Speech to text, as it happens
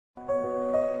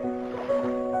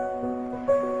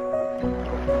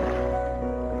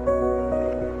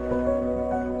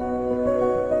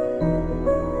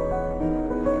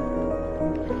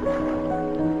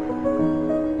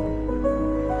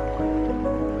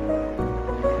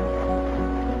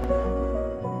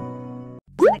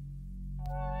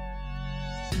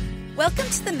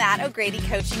Welcome to the Matt O'Grady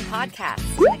Coaching Podcast.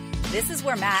 This is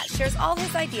where Matt shares all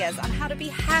his ideas on how to be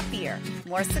happier,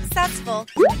 more successful,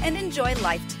 and enjoy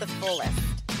life to the fullest.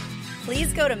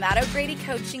 Please go to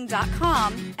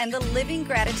mattogradycoaching.com and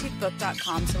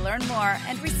thelivinggratitudebook.com to learn more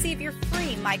and receive your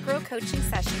free micro-coaching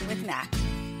session with Matt.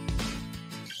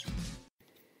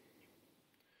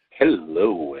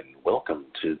 Hello, and welcome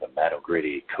to the Matt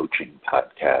O'Grady Coaching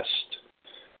Podcast,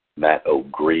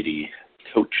 mattogradycoaching.com.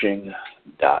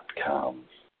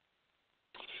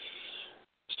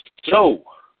 So,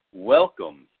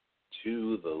 welcome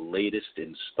to the latest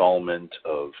installment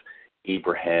of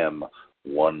Abraham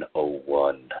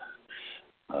 101.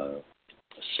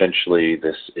 Essentially,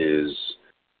 this is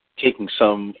taking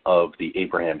some of the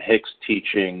Abraham Hicks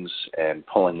teachings and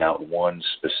pulling out one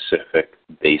specific,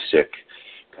 basic,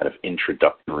 kind of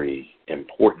introductory,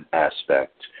 important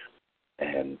aspect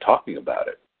and talking about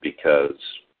it because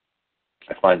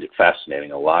I find it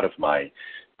fascinating. A lot of my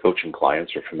coaching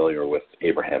clients are familiar with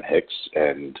Abraham Hicks,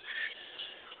 and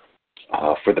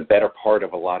for the better part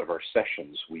of a lot of our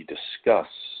sessions, we discuss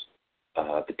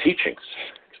the teachings.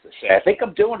 They say, I think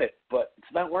I'm doing it, but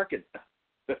it's not working.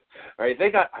 I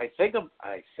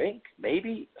think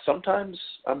maybe sometimes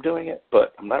I'm doing it,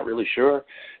 but I'm not really sure.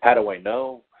 How do I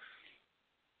know?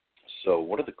 So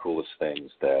one of the coolest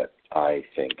things that I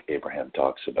think Abraham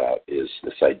talks about is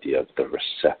this idea of the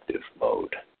receptive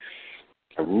mode.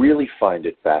 I really find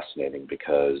it fascinating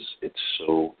because it's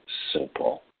so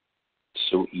simple,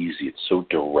 so easy, it's so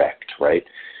direct, right?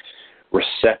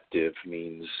 Receptive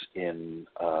means in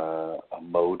a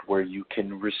mode where you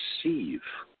can receive,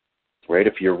 right?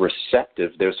 If you're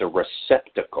receptive, there's a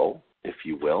receptacle, if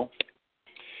you will,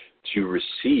 to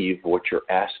receive what you're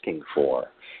asking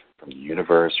for from the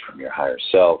universe, from your higher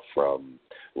self, from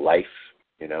life.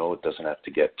 You know, it doesn't have to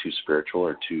get too spiritual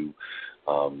or too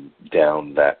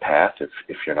down that path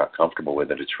if you're not comfortable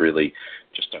with it. It's really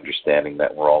just understanding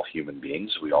that we're all human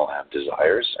beings. We all have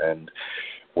desires, and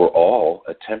we're all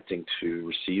attempting to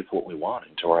receive what we want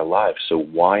into our lives. So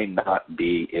why not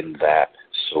be in that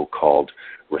so-called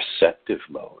receptive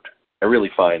mode? I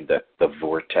really find that the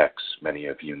vortex, many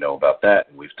of you know about that,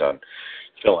 and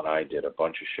Phil and I did a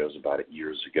bunch of shows about it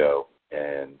years ago,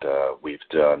 and we've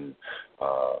done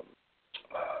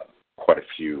quite a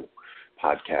few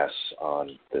podcasts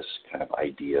on this kind of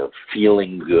idea of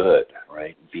feeling good,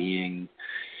 right? Being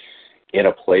in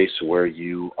a place where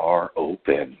you are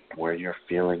open, where you're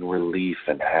feeling relief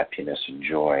and happiness and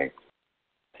joy.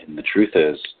 And the truth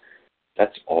is,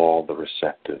 that's all the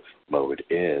receptive mode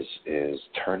is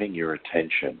turning your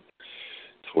attention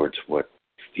towards what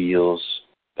feels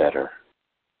better,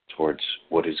 towards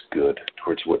what is good,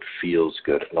 towards what feels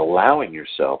good, and allowing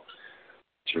yourself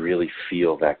to really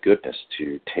feel that goodness,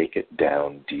 to take it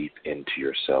down deep into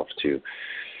yourself, to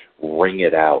wring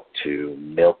it out, to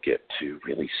milk it, to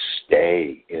really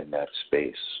stay in that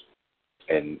space.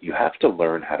 And you have to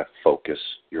learn how to focus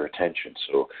your attention.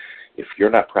 So if you're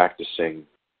not practicing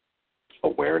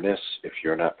awareness, if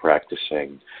you're not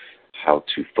practicing how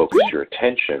to focus your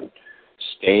attention,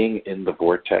 staying in the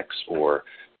vortex or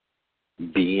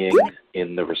being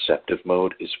in the receptive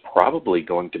mode is probably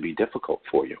going to be difficult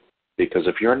for you. Because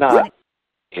if you're not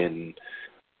in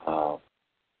a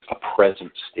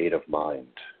present state of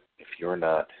mind, if you're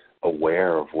not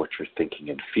aware of what you're thinking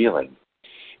and feeling,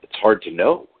 it's hard to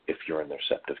know if you're in the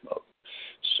receptive mode.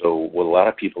 So what a lot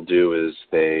of people do is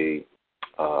they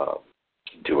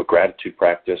do a gratitude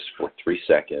practice for 3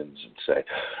 seconds and say,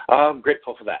 I'm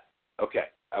grateful for that. Okay,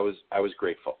 I was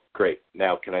grateful. Great.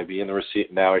 Now can I be in the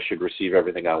receipt? Now I should receive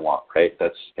everything I want, right?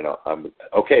 That's,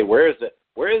 okay, where is it?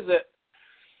 Where is it?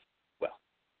 Well,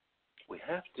 we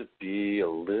have to be a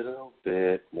little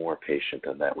bit more patient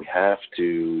than that. We have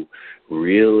to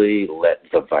really let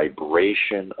the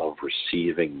vibration of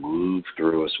receiving move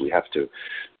through us. We have to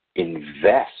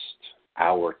invest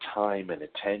our time and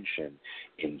attention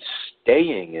in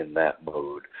staying in that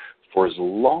mode for as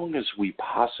long as we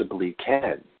possibly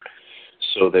can,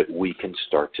 so that we can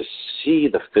start to see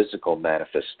the physical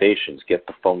manifestations, get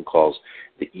the phone calls,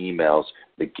 the emails,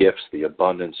 the gifts, the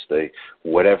abundance, the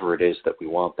whatever it is that we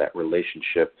want, that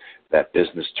relationship, that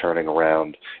business turning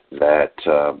around, that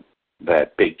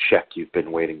big check you've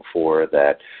been waiting for,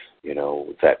 that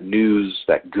news,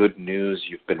 that good news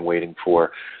you've been waiting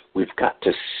for. We've got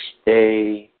to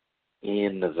stay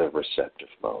in the receptive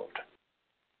mode.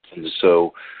 And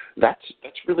so that's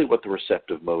really what the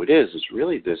receptive mode is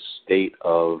really this state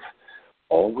of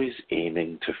always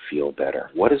aiming to feel better.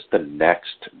 What is the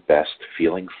next best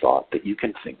feeling thought that you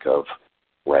can think of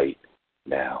right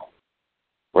now?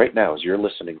 Right now, as you're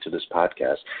listening to this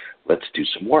podcast, let's do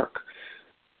some work.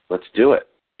 Let's do it.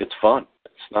 It's fun.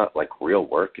 It's It's not like real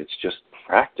work. It's just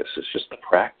practice. It's just the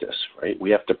practice, right?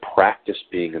 We have to practice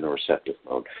being in the receptive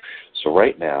mode. So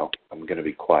right now, I'm going to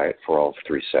be quiet for all of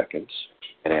 3 seconds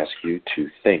and ask you to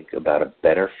think about a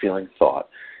better feeling thought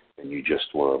than you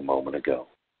just were a moment ago.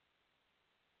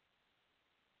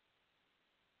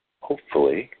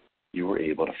 Hopefully, you were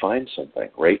able to find something,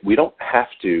 right? We don't have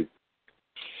to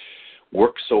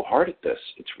work so hard at this.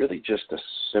 It's really just a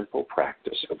simple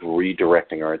practice of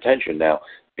redirecting our attention. Now,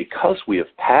 because we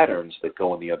have patterns that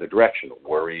go in the other direction,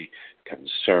 worry,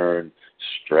 concern,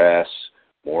 stress,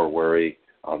 more worry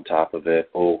on top of it.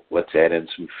 Oh, let's add in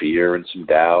some fear and some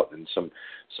doubt and some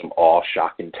awe,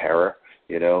 shock, and terror.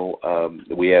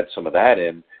 We add some of that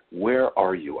in. Where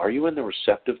are you? Are you in the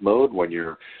receptive mode when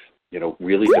you're,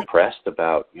 really depressed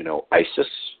about, ISIS?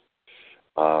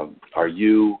 Are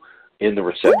you in the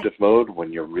receptive mode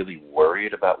when you're really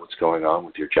worried about what's going on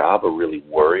with your job or really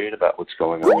worried about what's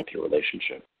going on with your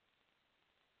relationship?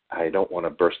 I don't want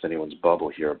to burst anyone's bubble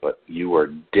here, but you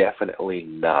are definitely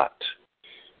not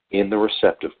in the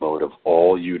receptive mode of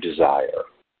all you desire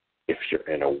if you're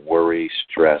in a worry,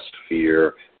 stress,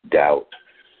 fear, doubt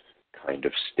kind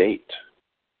of state.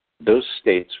 Those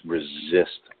states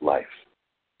resist life.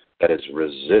 That is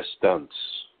resistance.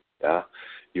 Yeah?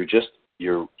 You're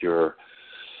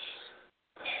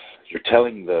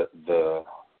telling the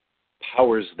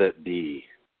powers that be,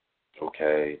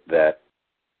 okay, that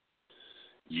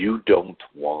you don't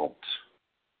want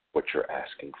what you're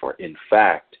asking for. In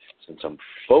fact, since I'm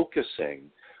focusing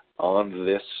on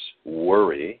this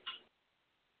worry,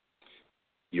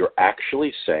 you're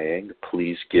actually saying,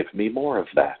 please give me more of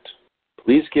that.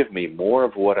 Please give me more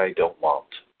of what I don't want.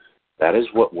 That is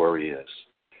what worry is.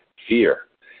 Fear.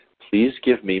 Please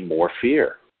give me more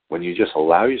fear. When you just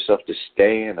allow yourself to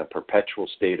stay in a perpetual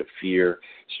state of fear,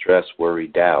 stress, worry,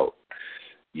 doubt,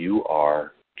 you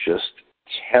are just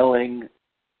telling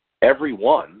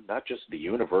everyone, not just the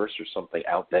universe or something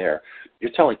out there,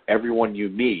 you're telling everyone you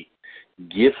meet,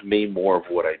 give me more of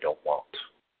what I don't want.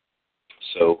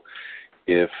 So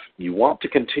if you want to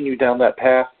continue down that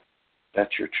path,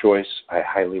 that's your choice. I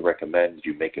highly recommend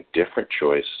you make a different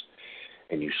choice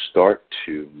and you start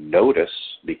to notice,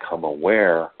 become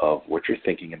aware of what you're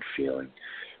thinking and feeling,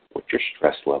 what your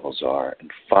stress levels are, and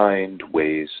find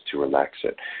ways to relax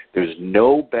it. There's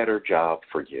no better job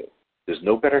for you. There's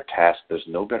no better task. There's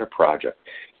no better project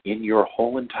in your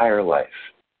whole entire life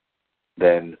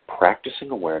than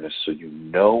practicing awareness so you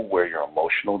know where your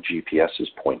emotional GPS is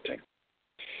pointing,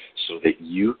 so that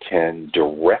you can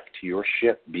direct your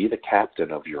ship, be the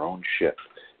captain of your own ship,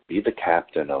 be the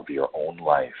captain of your own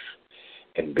life,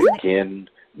 and begin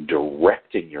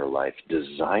directing your life,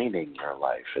 designing your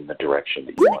life in the direction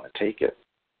that you want to take it.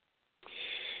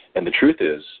 And the truth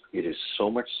is, it is so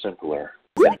much simpler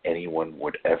than anyone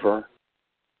would ever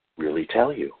really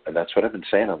tell you. And that's what I've been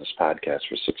saying on this podcast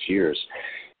for 6 years,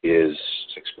 is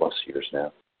 6+ years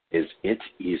now, is it's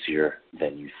easier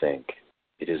than you think.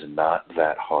 It is not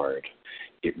that hard.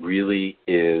 It really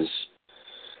is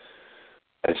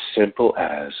as simple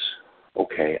as,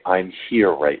 okay, I'm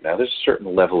here right now. There's a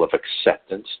certain level of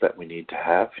acceptance that we need to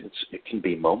have. It can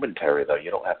be momentary, though.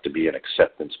 You don't have to be in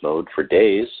acceptance mode for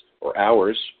days or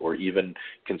hours or even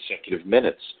consecutive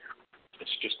minutes.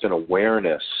 It's just an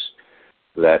awareness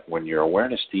that when your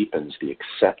awareness deepens, the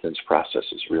acceptance process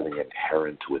is really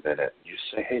inherent within it. You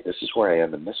say, hey, this is where I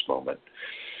am in this moment.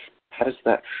 How does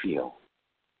that feel?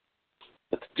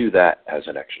 Let's do that as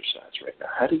an exercise right now.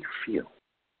 How do you feel?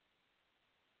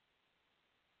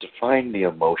 Define the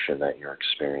emotion that you're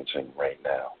experiencing right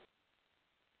now.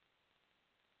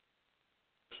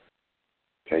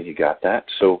 Okay, you got that?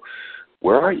 So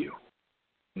where are you?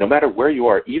 No matter where you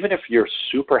are, even if you're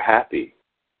super happy,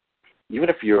 even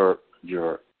if you're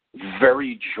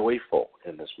very joyful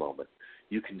in this moment,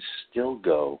 you can still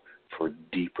go for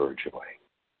deeper joy.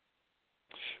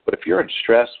 But if you're in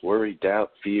stress, worry,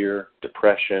 doubt, fear,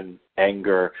 depression,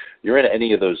 anger, you're in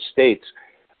any of those states,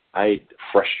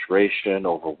 frustration,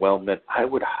 overwhelmment, I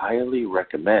would highly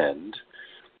recommend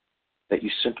that you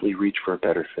simply reach for a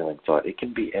better feeling thought. It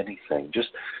can be anything. Just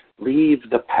leave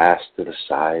the past to the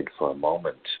side for a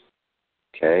moment.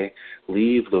 Okay?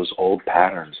 Leave those old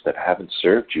patterns that haven't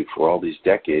served you for all these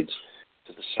decades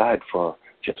to the side for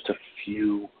just a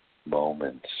few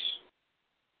moments.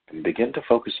 And begin to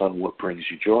focus on what brings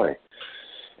you joy.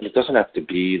 And it doesn't have to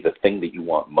be the thing that you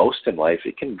want most in life.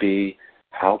 It can be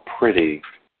how pretty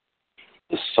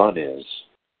the sun is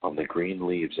on the green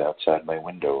leaves outside my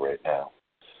window right now.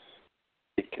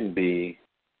 It can be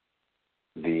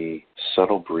the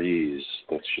subtle breeze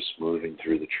that's just moving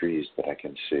through the trees that I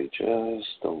can see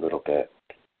just a little bit.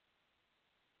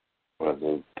 Or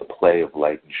the play of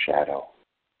light and shadow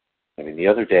I mean, the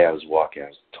other day I was walking,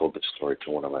 I told this story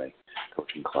to one of my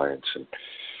coaching clients, and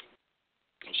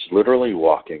I was literally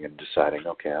walking and deciding,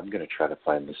 okay, I'm going to try to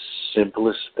find the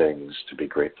simplest things to be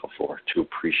grateful for, to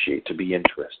appreciate, to be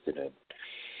interested in.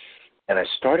 And I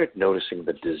started noticing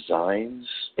the designs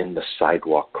in the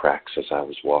sidewalk cracks as I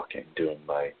was walking, doing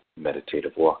my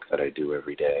meditative walk that I do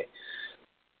every day.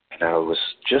 And I was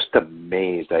just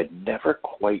amazed. I'd never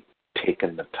quite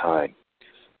taken the time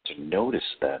to notice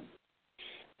them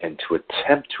and to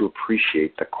attempt to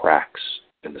appreciate the cracks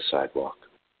in the sidewalk,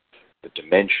 the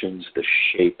dimensions, the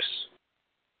shapes.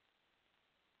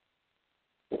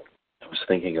 I was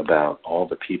thinking about all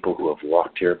the people who have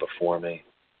walked here before me,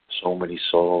 so many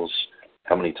souls,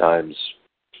 how many times,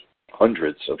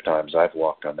 hundreds of times I've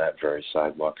walked on that very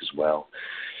sidewalk as well.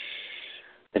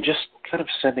 And just kind of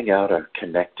sending out a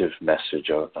connective message,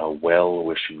 a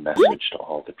well-wishing message to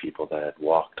all the people that had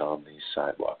walked on these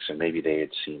sidewalks. And maybe they had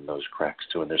seen those cracks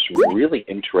too. And there's some really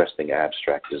interesting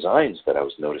abstract designs that I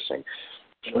was noticing.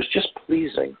 It was just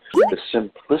pleasing. The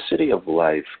simplicity of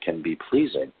life can be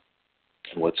pleasing.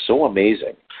 And what's so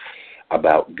amazing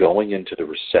about going into the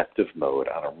receptive mode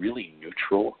on a really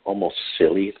neutral, almost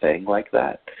silly thing like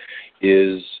that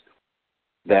is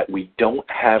that we don't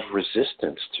have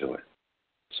resistance to it.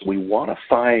 So we want to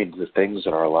find the things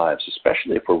in our lives,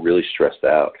 especially if we're really stressed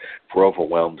out, if we're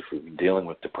overwhelmed, if we're dealing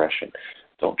with depression.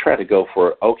 Don't try to go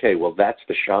for, okay, well, that's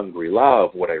the Shangri-La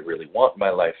of what I really want in my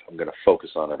life. I'm going to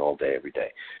focus on it all day, every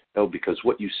day. No, because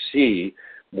what you see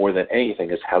more than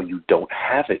anything is how you don't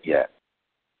have it yet.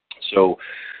 So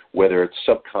whether it's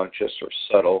subconscious or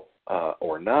subtle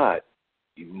or not,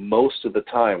 most of the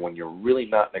time when you're really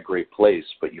not in a great place,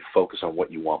 but you focus on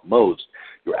what you want most,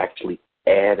 you're actually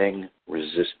adding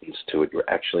resistance to it. You're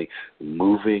actually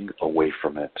moving away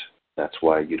from it. That's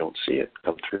why you don't see it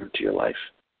come through to your life.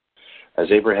 As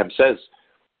Abraham says,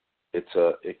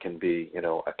 it can be,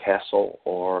 a castle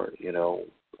or,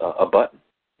 a button.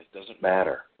 It doesn't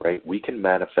matter, right? We can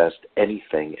manifest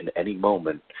anything in any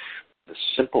moment. The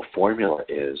simple formula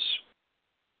is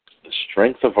the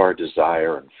strength of our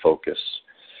desire and focus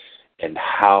and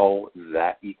how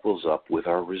that equals up with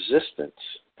our resistance,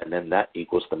 and then that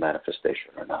equals the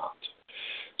manifestation or not.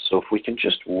 So if we can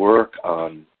just work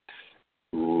on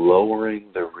lowering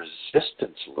the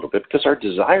resistance a little bit, because our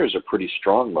desires are pretty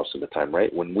strong most of the time,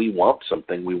 right? When we want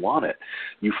something, we want it.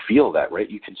 You feel that, right?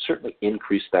 You can certainly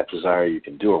increase that desire. You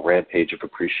can do a rampage of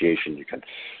appreciation. You can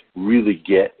really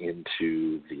get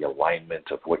into the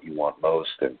alignment of what you want most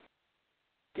and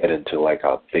get into like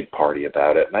a big party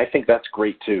about it. And I think that's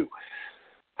great too.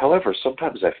 However,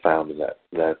 sometimes I found that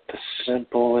the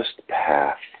simplest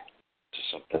path to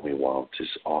something we want is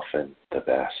often the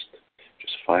best.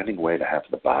 Just finding a way to have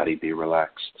the body be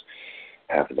relaxed,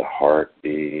 have the heart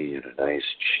be in a nice,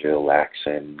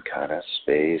 chillaxing kind of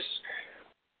space,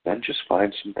 then just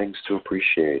find some things to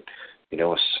appreciate.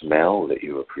 A smell that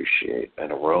you appreciate,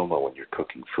 an aroma when you're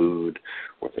cooking food,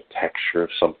 or the texture of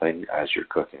something as you're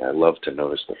cooking. I love to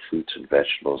notice the fruits and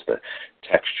vegetables, the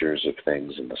textures of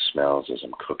things and the smells as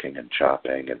I'm cooking and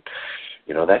chopping. And,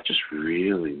 that just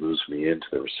really moves me into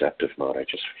the receptive mode. I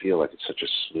just feel like it's such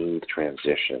a smooth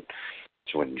transition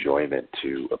to enjoyment,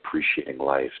 to appreciating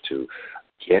life, to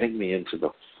getting me into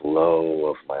the flow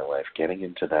of my life, getting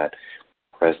into that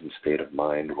present state of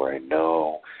mind where I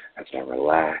know as I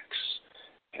relax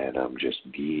and I'm just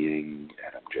being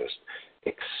and I'm just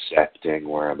accepting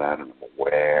where I'm at and I'm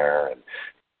aware and,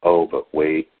 oh, but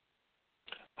wait,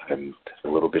 I'm a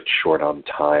little bit short on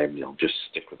time. Just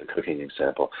stick with the cooking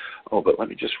example. Oh, but let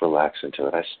me just relax into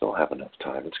it. I still have enough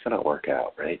time. It's going to work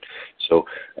out, right? So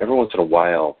every once in a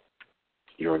while,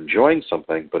 you're enjoying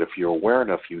something, but if you're aware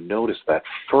enough, you notice that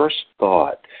first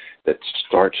thought that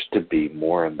starts to be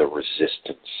more on the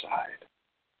resistance side.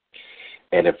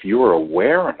 And if you're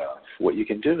aware enough, what you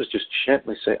can do is just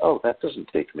gently say, oh, that doesn't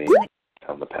take me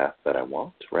down the path that I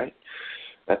want, right?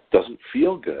 That doesn't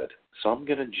feel good. So I'm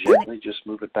going to gently just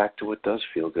move it back to what does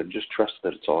feel good and just trust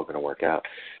that it's all going to work out.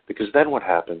 Because then what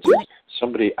happens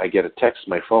is I get a text on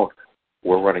my phone,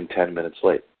 we're running 10 minutes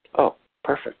late. Oh,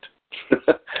 perfect.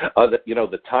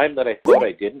 The time that I thought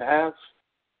I didn't have,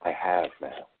 I have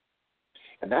now.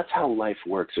 And that's how life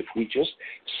works. If we just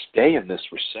stay in this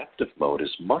receptive mode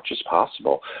as much as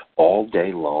possible all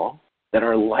day long, then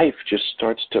our life just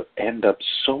starts to end up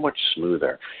so much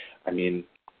smoother. I mean,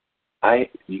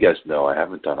 you guys know I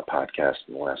haven't done a podcast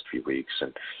in the last few weeks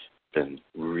and been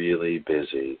really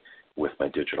busy with my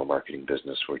digital marketing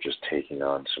business. We're just taking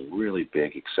on some really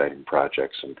big, exciting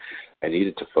projects, and I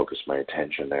needed to focus my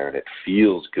attention there, and it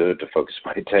feels good to focus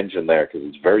my attention there because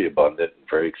it's very abundant and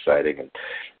very exciting and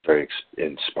very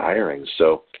inspiring.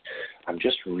 So I'm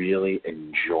just really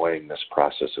enjoying this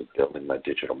process of building my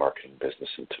digital marketing business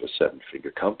into a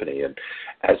 7-figure company. And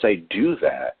as I do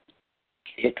that,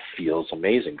 it feels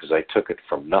amazing because I took it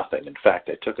from nothing. In fact,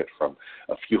 I took it from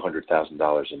a few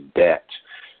 $100,000 in debt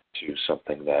to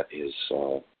something that is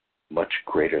much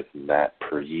greater than that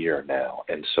per year now.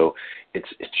 And so it's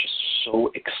just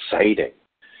so exciting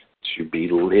to be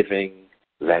living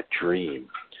that dream.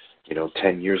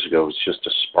 10 years ago, it was just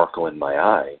a sparkle in my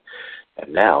eye.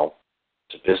 And now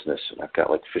it's a business, and I've got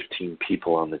like 15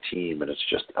 people on the team, and it's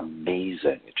just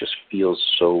amazing. It just feels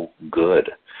so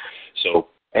good. So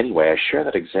anyway, I share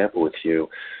that example with you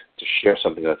to share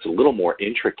something that's a little more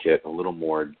intricate, a little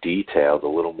more detailed, a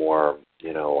little more,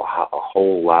 a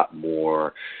whole lot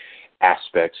more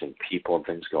aspects and people and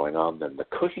things going on than the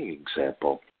cooking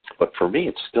example. But for me,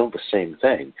 it's still the same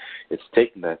thing. It's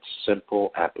taking that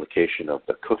simple application of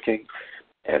the cooking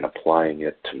and applying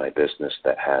it to my business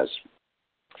that has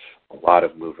a lot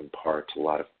of moving parts, a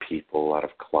lot of people, a lot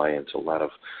of clients, a lot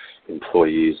of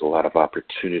employees, a lot of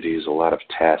opportunities, a lot of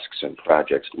tasks and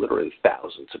projects, literally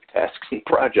thousands of tasks and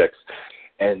projects.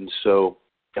 And so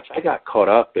if I got caught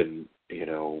up in,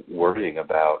 worrying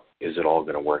about, is it all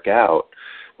going to work out?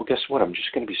 Well, guess what? I'm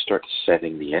just going to start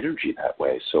sending the energy that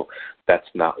way. So that's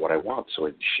not what I want. So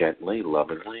I gently,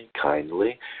 lovingly,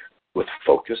 kindly, with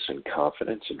focus and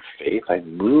confidence and faith, I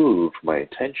move my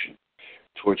attention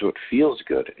towards what feels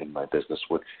good in my business,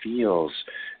 what feels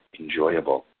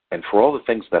enjoyable. And for all the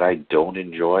things that I don't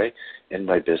enjoy in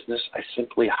my business, I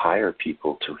simply hire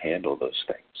people to handle those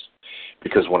things.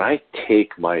 Because when I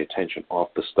take my attention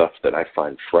off the stuff that I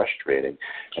find frustrating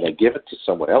and I give it to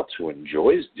someone else who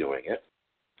enjoys doing it,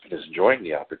 and is enjoying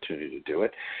the opportunity to do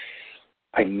it,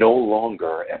 I no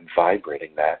longer am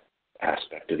vibrating that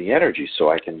aspect of the energy. So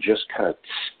I can just kind of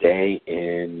stay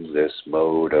in this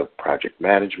mode of project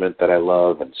management that I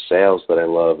love and sales that I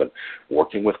love and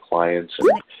working with clients and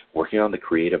working on the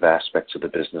creative aspects of the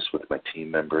business with my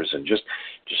team members and just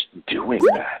doing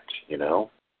that,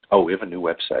 Oh, we have a new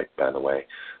website, by the way,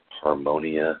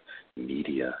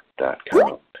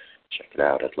 harmoniamedia.com. Check it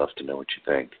out. I'd love to know what you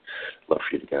think. Love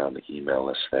for you to get on the email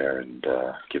list there and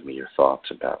give me your thoughts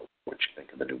about what you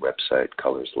think of the new website,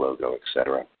 colors, logo,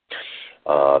 etc.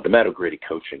 The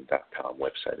MattO'GradyCoaching.com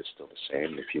website is still the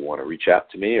same. If you want to reach out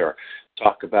to me or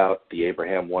talk about the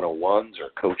Abraham 101s or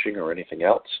coaching or anything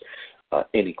else,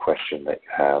 any question that you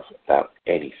have about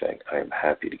anything, I am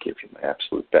happy to give you my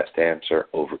absolute best answer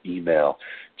over email.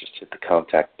 Just hit the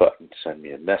contact button, send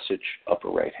me a message, upper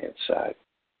right-hand side.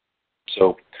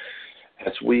 So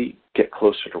as we get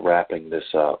closer to wrapping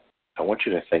this up, I want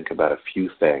you to think about a few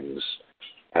things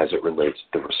as it relates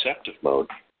to the receptive mode.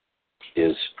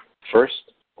 Is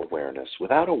first, awareness.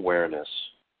 Without awareness,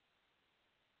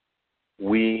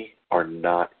 we are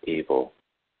not able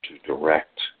to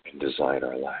direct and design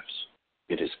our lives.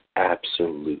 It is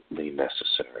absolutely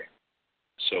necessary.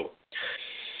 So,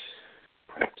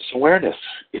 practice awareness.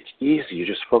 It's easy. You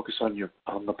just focus on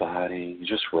the body. You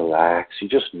just relax. You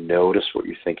just notice what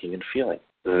you're thinking and feeling.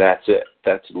 That's it.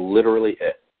 That's literally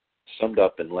it. Summed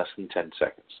up in less than 10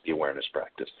 seconds, the awareness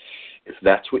practice. If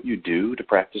that's what you do to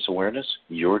practice awareness,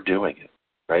 you're doing it,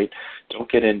 right? Don't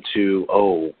get into,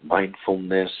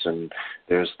 mindfulness and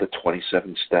there's the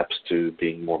 27 steps to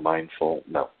being more mindful.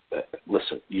 No.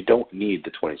 Listen, you don't need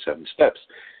the 27 steps.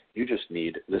 You just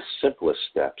need the simplest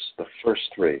steps, the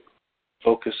first 3.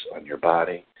 Focus on your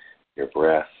body, your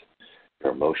breath,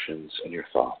 your emotions, and your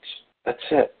thoughts.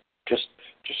 That's it. Just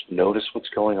notice what's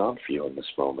going on for you in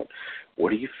this moment.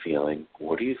 What are you feeling?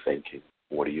 What are you thinking?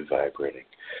 What are you vibrating?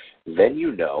 Then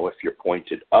you know if you're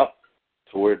pointed up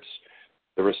towards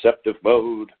the receptive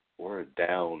mode or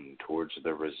down towards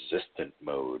the resistant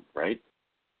mode, right?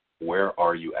 Where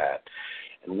are you at?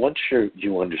 And once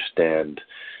you understand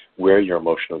where your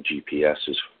emotional GPS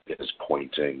is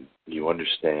pointing, you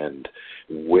understand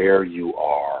where you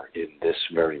are in this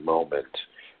very moment,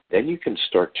 then you can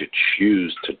start to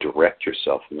choose to direct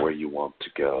yourself where you want to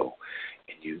go.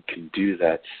 And you can do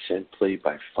that simply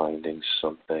by finding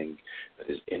something that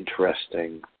is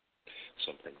interesting,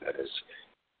 something that is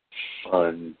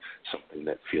fun, something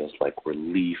that feels like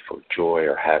relief or joy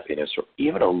or happiness or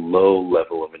even a low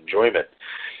level of enjoyment.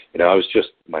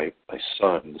 My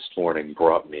son this morning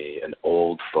brought me an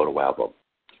old photo album,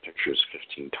 pictures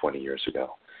 15, 20 years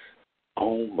ago.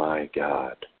 Oh my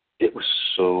God. It was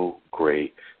so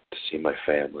great to see my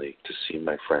family, to see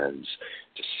my friends,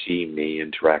 to see me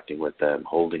interacting with them,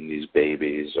 holding these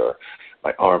babies or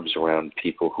my arms around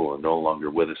people who are no longer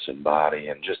with us in body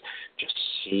and just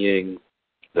seeing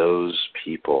those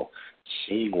people,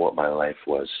 seeing what my life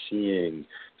was, seeing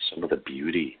some of the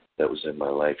beauty that was in my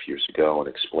life years ago and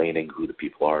explaining who the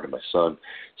people are to my son.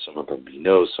 Some of them he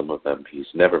knows, some of them he's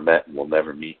never met and will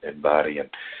never meet in body. And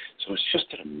so it's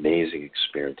just an amazing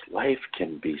experience. Life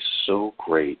can be so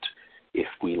great if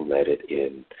we let it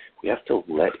in. We have to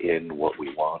let in what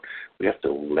we want. We have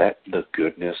to let the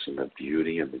goodness and the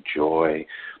beauty and the joy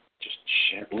just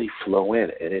gently flow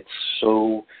in. And it's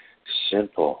so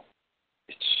simple.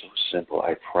 It's so simple,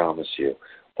 I promise you.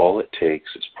 All it takes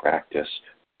is practice,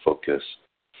 focus,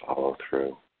 follow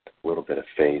through, a little bit of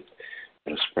faith,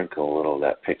 and sprinkle a little of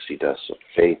that pixie dust of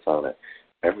faith on it.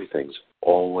 Everything's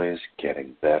always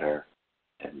getting better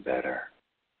and better.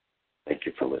 Thank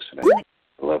you for listening.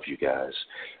 I love you guys.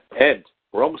 And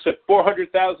we're almost at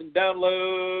 400,000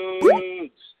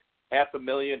 downloads.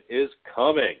 500,000 is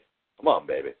coming. Come on,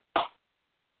 baby.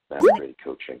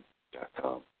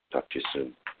 MattBradyCoaching.com. Talk to you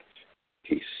soon.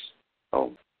 Peace.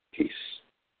 Home. Peace.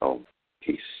 Home.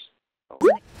 Peace.